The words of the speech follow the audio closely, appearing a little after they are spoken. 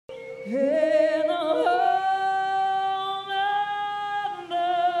It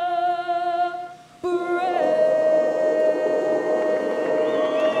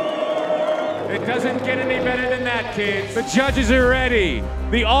doesn't get any better than that, kids. The judges are ready.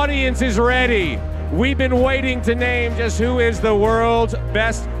 The audience is ready. We've been waiting to name just who is the world's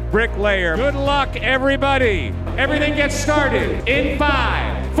best bricklayer. Good luck, everybody. Everything gets started in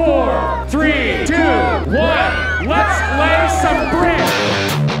 5, 4, 3, 2, 1. Let's lay some bricks.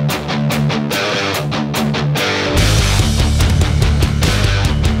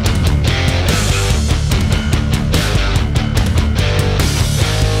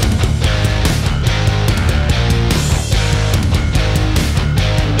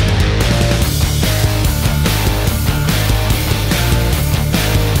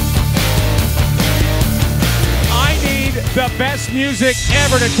 The best music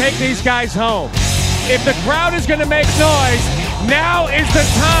ever to take these guys home. If the crowd is going to make noise, now is the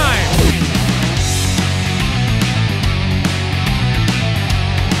time.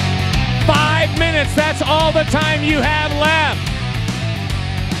 Five minutes, that's all the time you have left.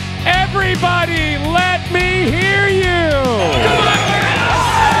 Everybody, let me hear you. Come on.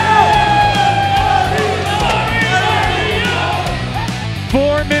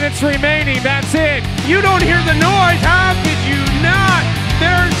 4 minutes remaining, that's it. You don't hear the noise, how could you not?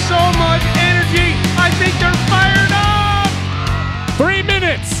 There's so much energy, I think they're fired up! 3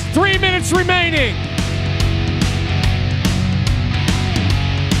 minutes, 3 minutes remaining.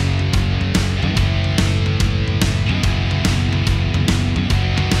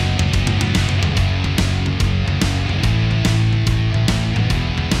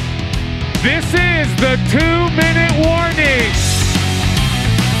 This is the 2-minute warning.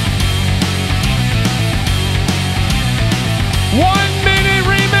 1 minute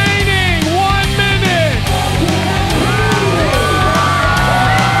remaining, 1 minute.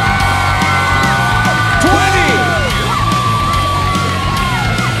 20,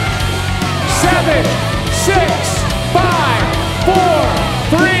 7, 6, 5, 4,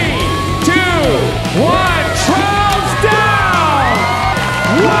 3, 2, 1. Trials down.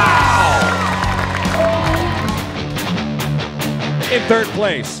 Wow. In third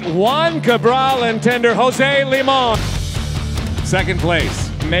place, Juan Cabral and tender Jose Limon. Second place,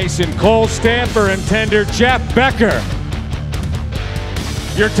 Mason Cole Stamper and tender Jeff Becker.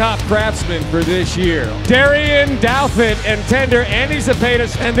 Your top craftsman for this year, Darian Douthit and tender Andy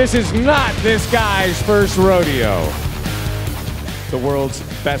Zepeda. And this is not this guy's first rodeo. The world's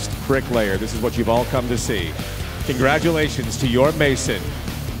best bricklayer. This is what you've all come to see. Congratulations to your Mason,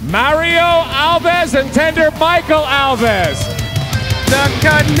 Mario Alves and tender Michael Alves. The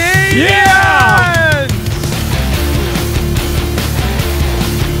Canadians! Yeah!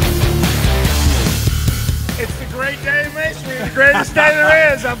 It's the great day of masonry, the greatest day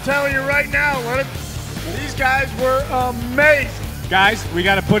there is. I'm telling you right now, these guys were amazing. Guys, we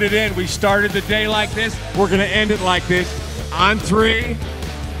got to put it in. We started the day like this. We're going to end it like this. On 3,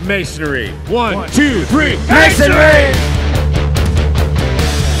 masonry. 1, 2, 3, masonry!